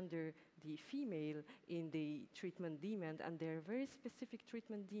the gender, the female in the treatment demand and their very specific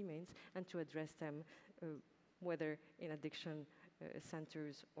treatment demands, and to address them whether in addiction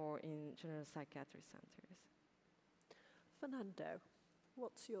centers or in general psychiatry centers. Fernando,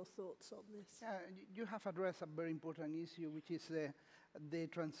 what's your thoughts on this? You have addressed a very important issue, which is the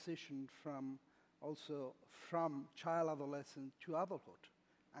transition from child adolescence to adulthood.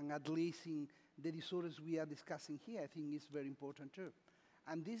 And at least in the disorders we are discussing here, I think is very important too.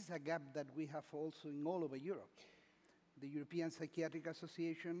 And this is a gap that we have also in all over Europe. The European Psychiatric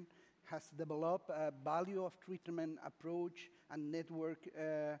Association has developed a value of treatment approach and network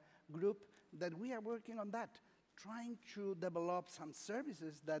group that we are working on that, trying to develop some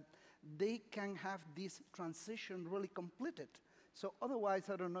services that they can have this transition really completed. So otherwise,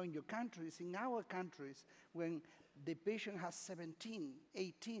 I don't know in your countries, in our countries, when the patient has 17,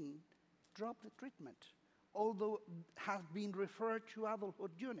 18, drop the treatment, although has been referred to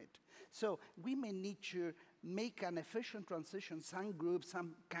adulthood unit. So we may need to make an efficient transition. Some groups,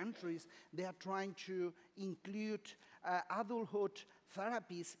 some countries, they are trying to include adulthood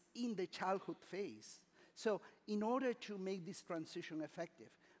therapies in the childhood phase. So in order to make this transition effective,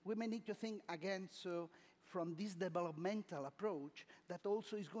 we may need to think again, so from this developmental approach that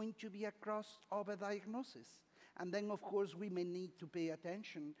also is going to be across overdiagnosis. And then, of course, we may need to pay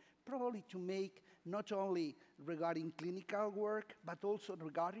attention probably to make not only regarding clinical work, but also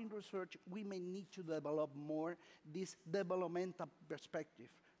regarding research, we may need to develop more this developmental perspective,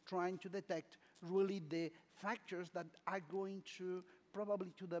 trying to detect really the factors that are going to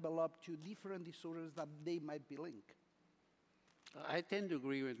probably to develop to different disorders that they might be linked. I tend to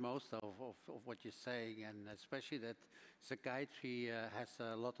agree with most of what you're saying, and especially that psychiatry has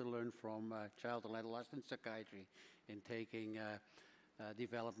a lot to learn from child and adolescent psychiatry in taking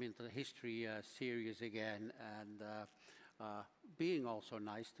developmental history serious again, and being also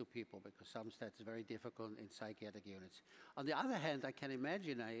nice to people, because sometimes that's very difficult in psychiatric units. On the other hand, I can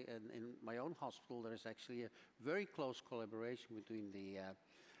imagine in my own hospital there is actually a very close collaboration between the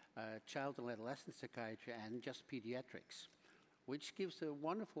child and adolescent psychiatry and just pediatrics, which gives a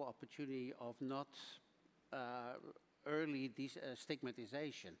wonderful opportunity of not early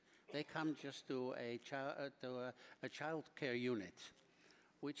stigmatization. They come just to a child care unit,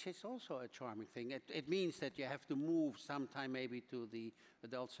 which is also a charming thing. It means that you have to move sometime maybe to the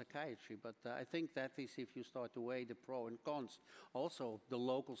adult psychiatry, but I think that is, if you start to weigh the pros and cons, also the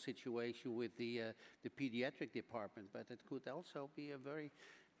local situation with the pediatric department, but it could also be a very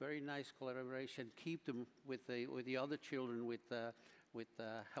nice collaboration, keep them with the other children with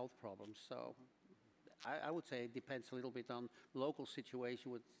health problems. So I would say it depends a little bit on local situation,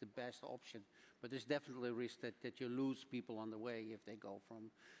 what's the best option. But there's definitely a risk that you lose people on the way if they go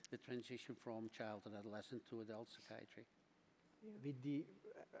from the transition from child and adolescent to adult psychiatry. Yeah. With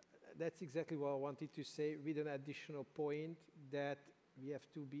that's exactly what I wanted to say, with an additional point that we have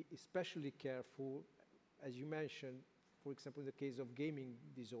to be especially careful, as you mentioned, for example, in the case of gaming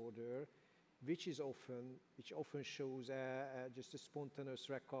disorder, which often shows just a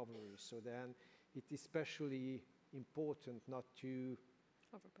spontaneous recovery. So then it's especially important not to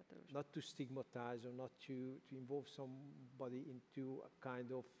stigmatize or not to involve somebody into a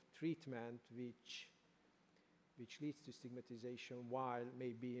kind of treatment which leads to stigmatization, while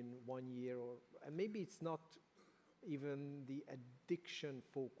maybe in 1 year and maybe it's not even the addiction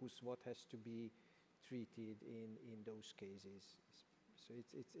focus what has to be treated in those cases. So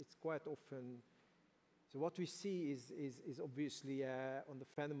it's quite often. So what we see is obviously on the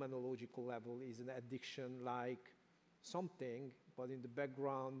phenomenological level is an addiction like something, but in the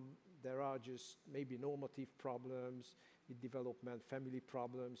background there are just maybe normative problems, with development, family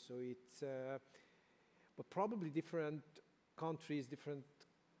problems. So it's, but probably different countries, different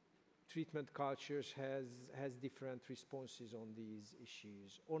treatment cultures has different responses on these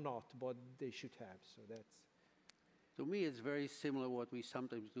issues, or not, but they should have. So that's. To me, it's very similar what we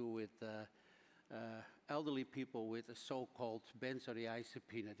sometimes do with elderly people with a so-called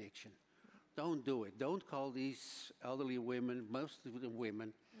benzodiazepine addiction. Don't do it. Don't call these elderly women, most of them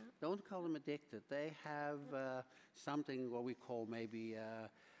women, don't call them addicted. They have something what we call maybe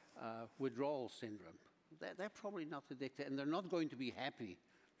withdrawal syndrome. They're probably not addicted, and they're not going to be happy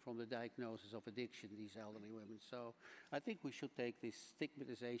from the diagnosis of addiction, these elderly women. So I think we should take this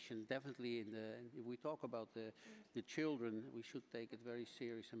stigmatization definitely if we talk about the children, we should take it very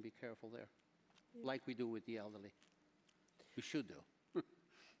serious and be careful there, like we do with the elderly. We should do.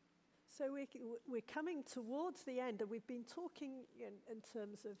 So we're coming towards the end, and we've been talking in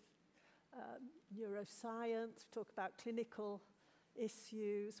terms of neuroscience, we talk about clinical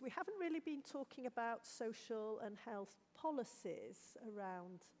issues. We haven't really been talking about social and health policies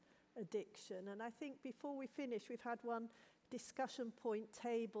around addiction. And I think before we finish, we've had one discussion point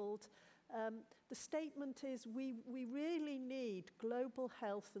tabled. The statement is we really need global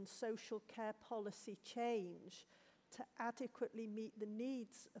health and social care policy change to adequately meet the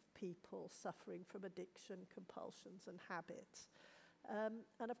needs of people suffering from addiction, compulsions and habits.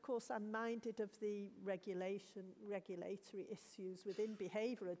 And of course, I'm minded of the regulatory issues within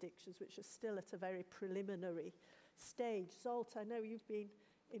behaviour addictions, which are still at a very preliminary stage. Zsolt, I know you've been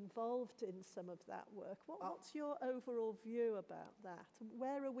involved in some of that work. What's your overall view about that?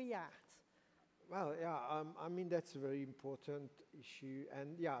 Where are we at? Well, yeah, I mean, that's a very important issue.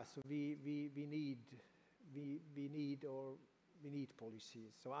 And yeah, so we need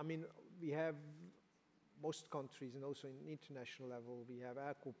policies. So I mean, we have most countries, and also in international level, we have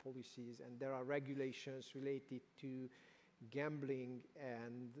alcohol policies, and there are regulations related to gambling,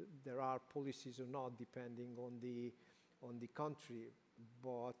 and there are policies or not depending on the country.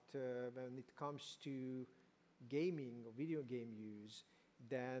 But when it comes to gaming or video game use,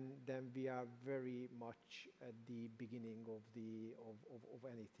 then we are very much at the beginning of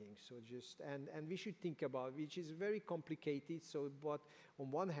anything. So and we should think about, which is very complicated. So, but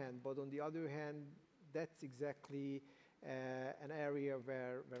on one hand, but on the other hand, that's exactly an area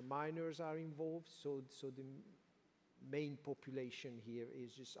where minors are involved. So the main population here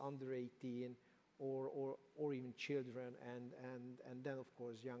is just under 18 or even children, and then of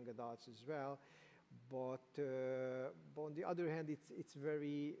course young adults as well. But on the other hand, it's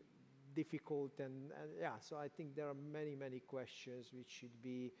very difficult, and yeah. So I think there are many questions which should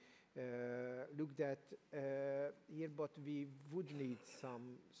be looked at here. But we would need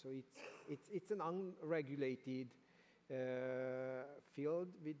some. So it's an unregulated field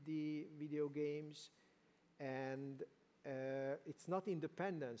with the video games, and it's not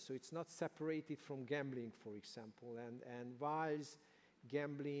independent. So it's not separated from gambling, for example. And whilst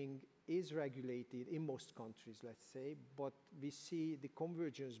gambling is regulated in most countries, let's say, but we see the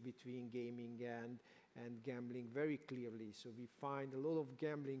convergence between gaming and gambling very clearly. So we find a lot of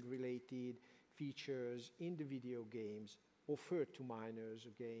gambling-related features in the video games offered to minors,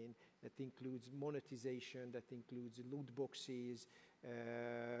 again, that includes monetization, that includes loot boxes,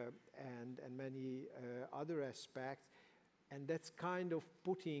 and many other aspects. And that's kind of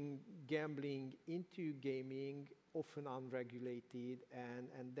putting gambling into gaming, often unregulated,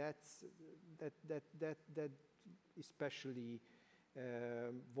 and that especially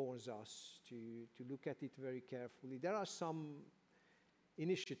warns us to look at it very carefully. There are some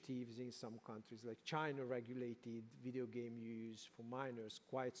initiatives in some countries, like China regulated video game use for minors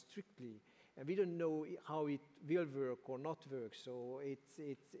quite strictly, and we don't know how it will work or not work. So it's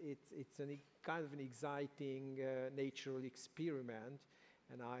a kind of an exciting natural experiment,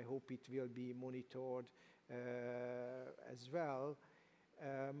 and I hope it will be monitored as well.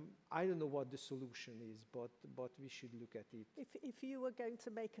 I don't know what the solution is, but we should look at it. If you were going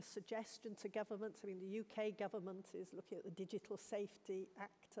to make a suggestion to governments, I mean, the UK government is looking at the Digital Safety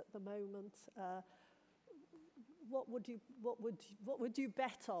Act at the moment. What would you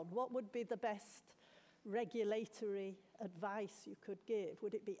bet on? What would be the best regulatory advice you could give?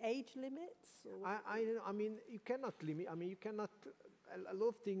 Would it be age limits? Or I mean, you cannot limit. I mean, you cannot. A lot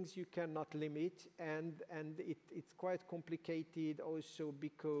of things you cannot limit, and it's quite complicated also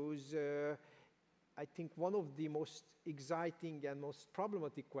because I think one of the most exciting and most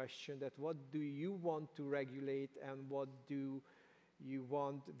problematic questions that what do you want to regulate and what do you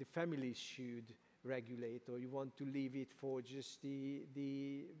want the families should regulate, or you want to leave it for just for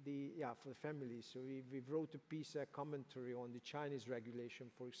the families. So we wrote a piece, a commentary on the Chinese regulation,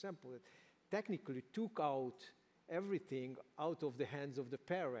 for example, that technically took out everything out of the hands of the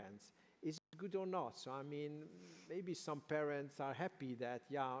parents. Is it good or not? So I mean, maybe some parents are happy that,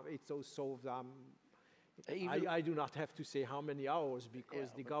 yeah, it's all solved. I do not have to say how many hours,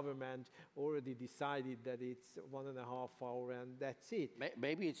 because the government already decided that it's 1.5 hours and that's it.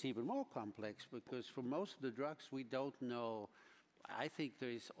 Maybe it's even more complex, because for most of the drugs we don't know. I think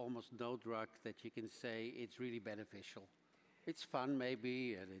there is almost no drug that you can say it's really beneficial. It's fun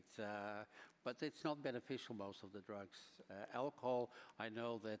maybe, and but it's not beneficial, most of the drugs. Alcohol, I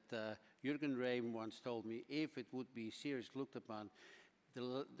know that Jürgen Rehm once told me, if it would be seriously looked upon,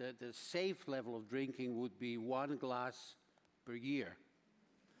 the safe level of drinking would be 1 glass per year.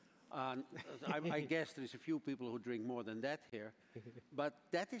 I guess there's a few people who drink more than that here, but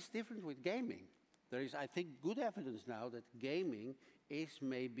that is different with gaming. There is, I think, good evidence now that gaming is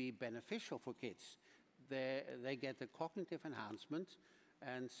maybe beneficial for kids. They get a cognitive enhancement,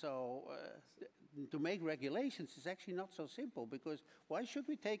 and so to make regulations is actually not so simple, because why should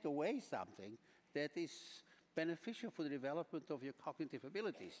we take away something that is beneficial for the development of your cognitive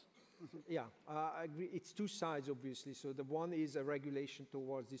abilities? Yeah, I agree. It's two sides, obviously. So the one is a regulation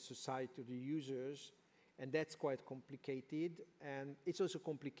towards the society, the users, and that's quite complicated. And it's also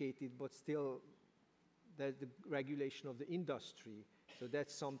complicated, but still there's the regulation of the industry. So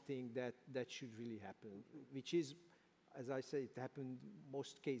that's something that should really happen, which is, as I say, it happened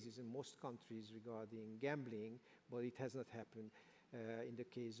most cases in most countries regarding gambling, but it has not happened in the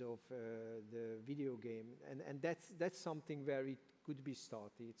case of the video game. And that's something where it could be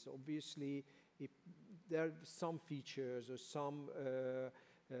started. So obviously, if there are some features or some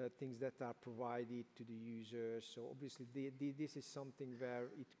things that are provided to the users. So obviously, this is something where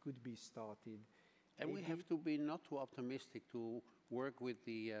it could be started. And we have to be not too optimistic to work with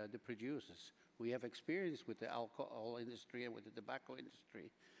the producers. We have experience with the alcohol industry and with the tobacco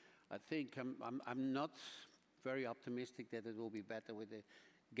industry. I think I'm not very optimistic that it will be better with the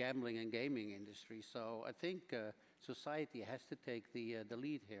gambling and gaming industry. So I think society has to take the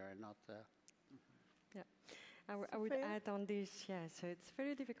lead here and not... Yeah. I would add on this, yes, so it's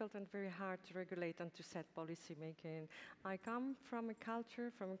very difficult and very hard to regulate and to set policy making. I come from a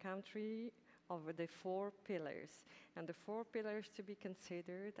culture, from a country of the 4 pillars. And the 4 pillars to be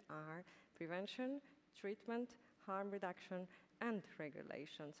considered are prevention, treatment, harm reduction, and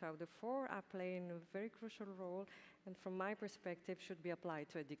regulation. So the 4 are playing a very crucial role, and from my perspective, should be applied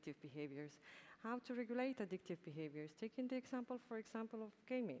to addictive behaviors. How to regulate addictive behaviors? Taking the example, for example, of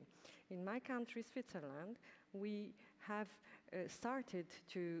gaming. In my country, Switzerland, we have started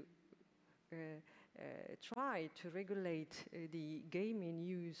to try to regulate the gaming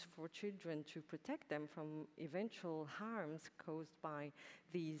use for children to protect them from eventual harms caused by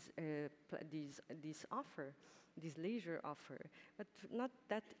this leisure offer. But not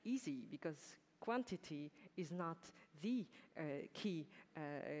that easy, because quantity is not the key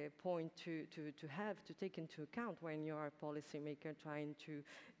point to take into account when you are a policymaker trying to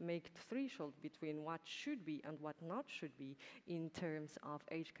make the threshold between what should be and what not should be in terms of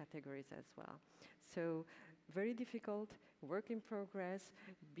age categories as well. So very difficult, work in progress,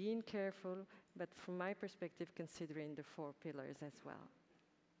 being careful, but from my perspective, considering the 4 pillars as well.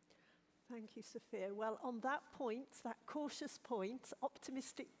 Thank you, Sophia. Well, on that point, that cautious point,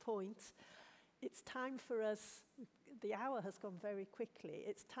 optimistic point, it's time for us, the hour has gone very quickly,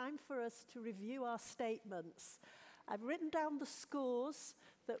 it's time for us to review our statements. I've written down the scores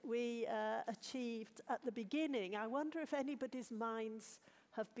that we achieved at the beginning. I wonder if anybody's minds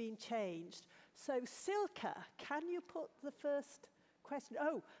have been changed. So, Silke, can you put the first question?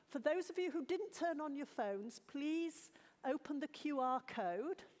 Oh, for those of you who didn't turn on your phones, please open the QR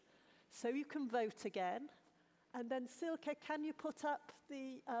code so you can vote again. And then, Silke, can you put up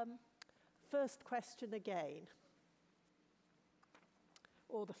the first question again?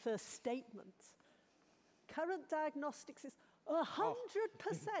 Or the first statement. Current diagnostics is 100%.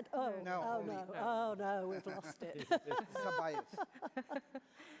 Oh, no. Oh, no. Oh, no, we've lost it. It's a bias.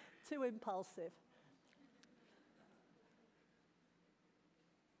 Too impulsive.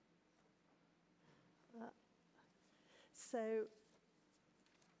 So,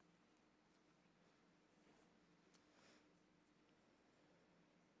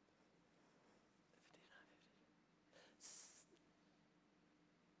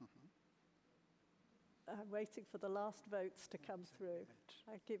 I'm waiting for the last votes to come through.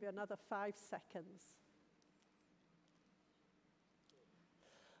 I'll give you another 5 seconds.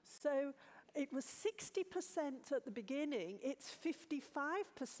 So it was 60% at the beginning, it's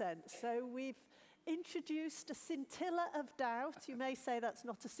 55%. So we've introduced a scintilla of doubt. You may say that's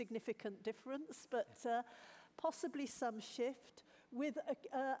not a significant difference, but possibly some shift, with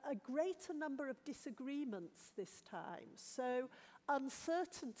a greater number of disagreements this time. So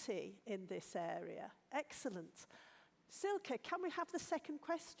uncertainty in this area. Excellent. Silke, can we have the second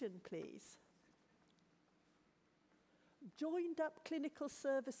question, please? Joined up clinical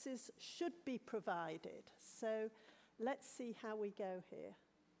services should be provided. So let's see how we go here.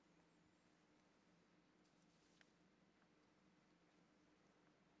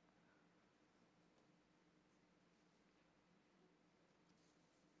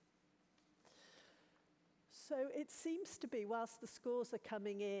 So it seems to be, whilst the scores are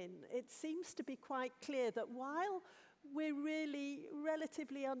coming in, it seems to be quite clear that while we're really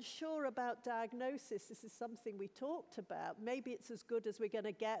relatively unsure about diagnosis, this is something we talked about, maybe it's as good as we're going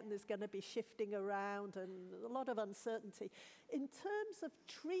to get and there's going to be shifting around and a lot of uncertainty. In terms of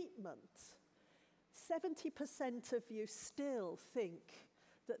treatment, 70% of you still think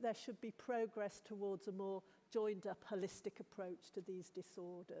that there should be progress towards a more joined-up, holistic approach to these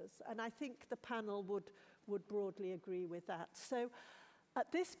disorders. And I think the panel would broadly agree with that. So at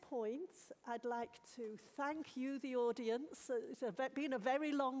this point, I'd like to thank you, the audience. It's been a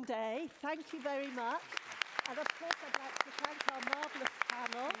very long day. Thank you very much. And of course, I'd like to thank our marvellous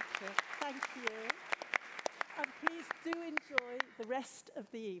panel. Thank you. And please do enjoy the rest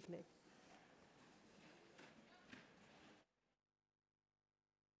of the evening.